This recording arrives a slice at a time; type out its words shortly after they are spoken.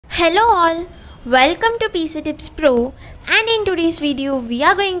Hello all, welcome to PC Tips Pro, and in today's video we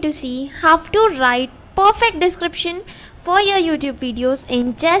are going to see how to write perfect description for your YouTube videos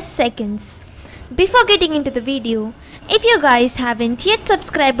in just seconds. Before getting into the video, if you guys haven't yet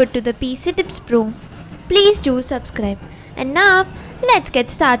subscribed to the PC Tips Pro, please do subscribe. And now let's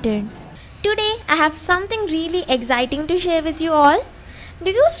get started. Today I have something really exciting to share with you all. Do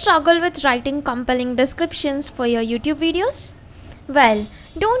you struggle with writing compelling descriptions for your YouTube videos? Well,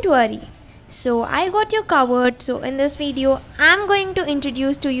 don't worry. So I got you covered. So in this video, I'm going to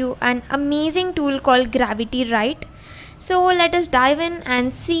introduce to you an amazing tool called GravityWrite. So let us dive in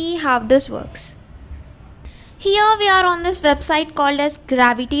and see how this works. Here we are on this website called as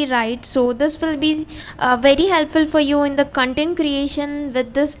GravityWrite. So this will be very helpful for you in the content creation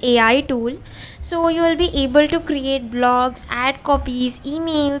with this AI tool. So you will be able to create blogs, ad copies,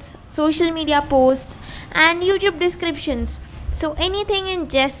 emails, social media posts and YouTube descriptions. So anything in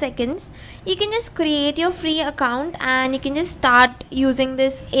just seconds. You can just create your free account and you can just start using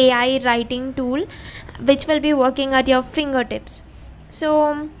this AI writing tool, which will be working at your fingertips.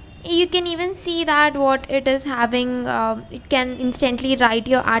 So you can even see that what it is having. It can instantly write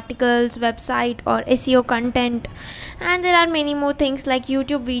your articles, website or SEO content, and there are many more things like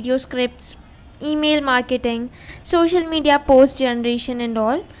YouTube video scripts, email marketing, social media post generation and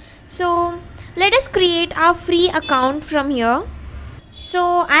all. So let us create our free account from here.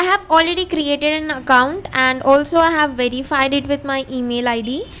 So I have already created an account and also I have verified it with my email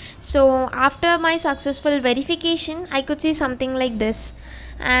ID. So after my successful verification, I could see something like this.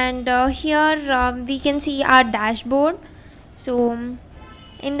 And here we can see our dashboard. So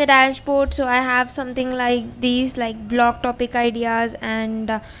in the dashboard, so I have something like these, like blog topic ideas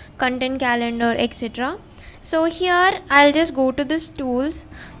and content calendar, etc. So here I'll just go to this tools,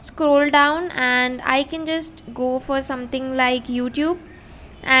 scroll down, and I can just go for something like YouTube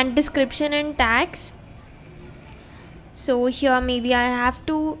and description and tags. So here maybe I have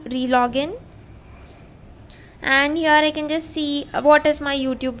to re-log in, and here I can just see what is my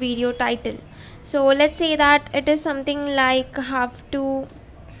YouTube video title. So let's say that it is something like have to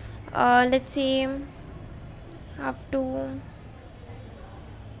let's say have to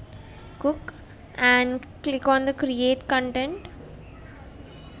cook, and click on the create content,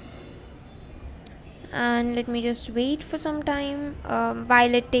 and let me just wait for some time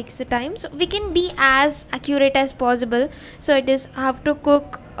while it takes the time. So we can be as accurate as possible. So it is have to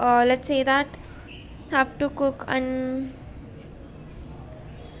cook, let's say that have to cook an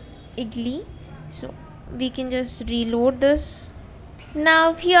idli. So we can just reload this.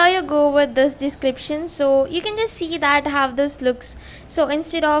 Now here you go with this description. So you can just see that how this looks. So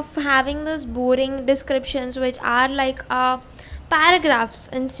instead of having those boring descriptions which are like paragraphs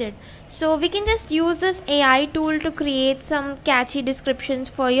instead, so we can just use this AI tool to create some catchy descriptions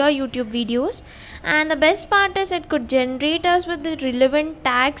for your YouTube videos. And the best part is it could generate us with the relevant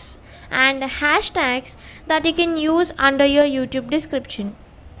tags and hashtags that you can use under your YouTube description.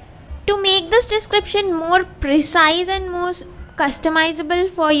 To make this description more precise and more customizable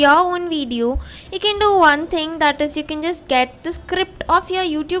for your own video, you can do one thing, that is you can just get the script of your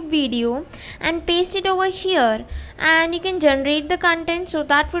YouTube video and paste it over here, and you can generate the content. So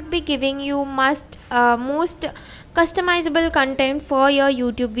that would be giving you most customizable content for your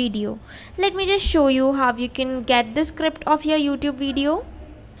YouTube video. Let me just show you how you can get the script of your YouTube video.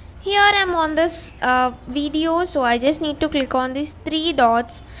 Here I am on this video, so I just need to click on these three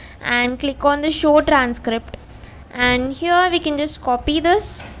dots and click on the show transcript. And here we can just copy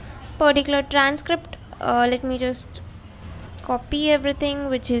this particular transcript. Let me just copy everything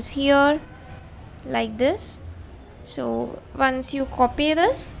which is here like this. So once you copy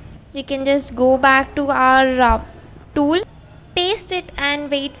this, you can just go back to our tool, paste it and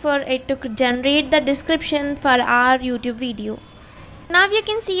wait for it to generate the description for our YouTube video. Now you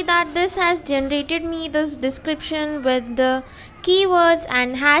can see that this has generated me this description with the keywords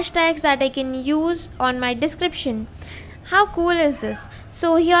and hashtags that I can use on my description. How cool is this?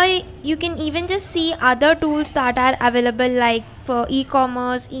 So here you can even just see other tools that are available, like for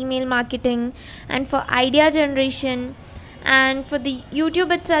e-commerce, email marketing, and for idea generation. And for the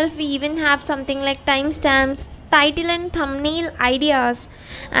YouTube itself, we even have something like timestamps, title and thumbnail ideas,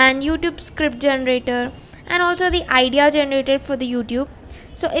 and YouTube script generator, and also the idea generator for the YouTube.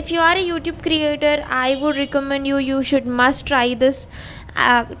 So if you are a YouTube creator, I would recommend you should must try this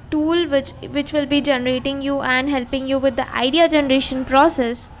tool which will be generating you and helping you with the idea generation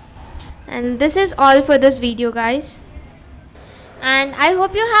process. And this is all for this video, guys. And I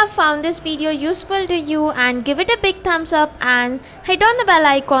hope you have found this video useful to you, and give it a big thumbs up and hit on the bell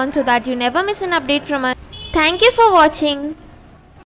icon so that you never miss an update from us. Thank you for watching.